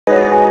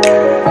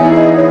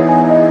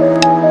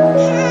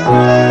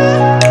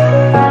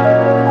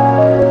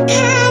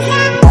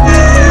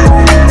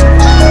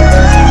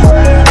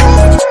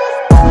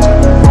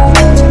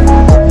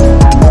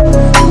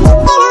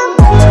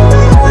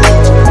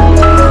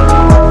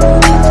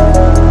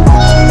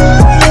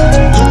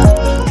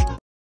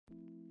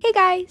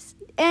guys,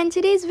 and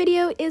today's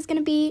video is going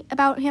to be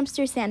about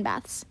hamster sand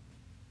baths.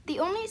 The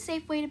only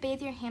safe way to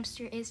bathe your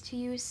hamster is to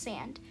use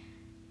sand.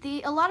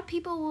 A lot of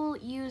people will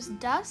use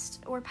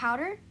dust or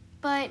powder,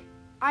 but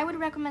I would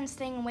recommend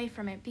staying away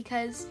from it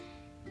because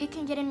it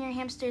can get in your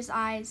hamster's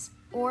eyes,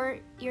 or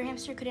your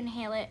hamster could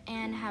inhale it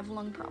and have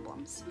lung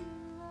problems.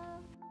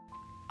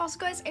 Also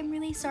guys, I'm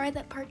really sorry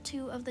that part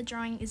 2 of the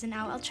drawing isn't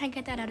out. I'll try and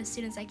get that out as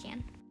soon as I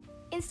can.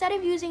 Instead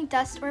of using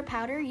dust or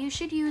powder, you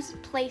should use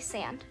play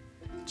sand.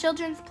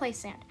 Children's play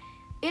sand.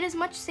 It is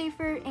much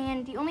safer,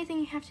 and the only thing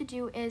you have to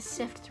do is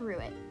sift through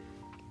it.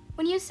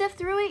 When you sift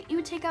through it,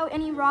 you take out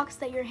any rocks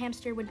that your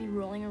hamster would be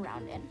rolling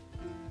around in.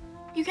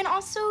 You can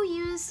also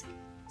use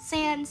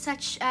sand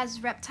such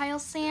as reptile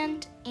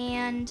sand,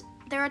 and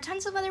there are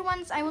tons of other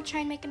ones. I will try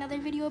and make another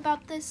video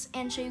about this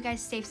and show you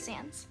guys safe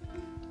sands.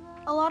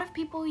 A lot of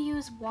people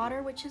use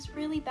water, which is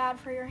really bad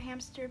for your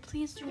hamster.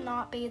 Please do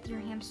not bathe your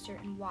hamster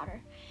in water.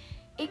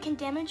 It can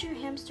damage your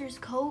hamster's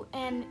coat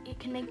and it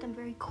can make them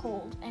very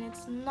cold, and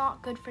it's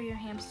not good for your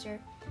hamster.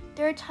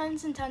 There are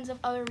tons and tons of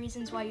other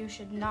reasons why you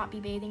should not be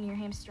bathing your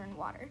hamster in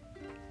water.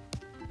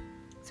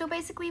 So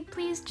basically,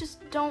 please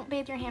just don't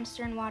bathe your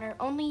hamster in water,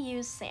 only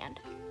use sand.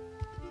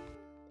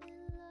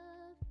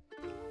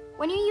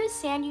 When you use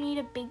sand, you need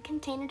a big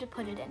container to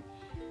put it in,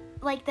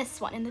 like this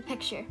one in the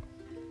picture.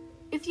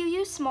 If you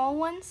use small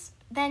ones,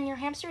 then your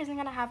hamster isn't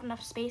going to have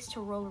enough space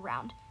to roll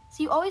around.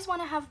 So you always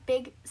want to have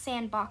big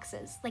sand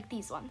boxes, like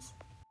these ones.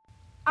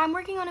 I'm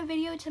working on a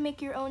video to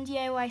make your own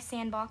DIY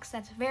sandbox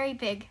that's very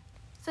big,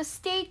 so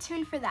stay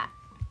tuned for that.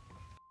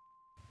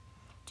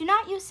 Do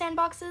not use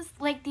sandboxes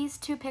like these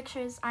two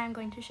pictures I am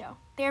going to show.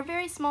 They are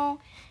very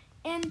small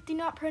and do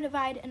not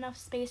provide enough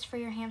space for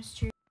your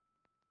hamster.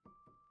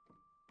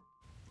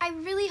 I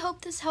really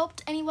hope this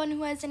helped anyone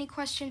who has any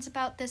questions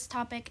about this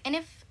topic, and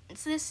if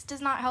this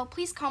does not help,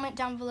 please comment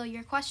down below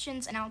your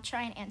questions and I'll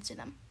try and answer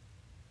them.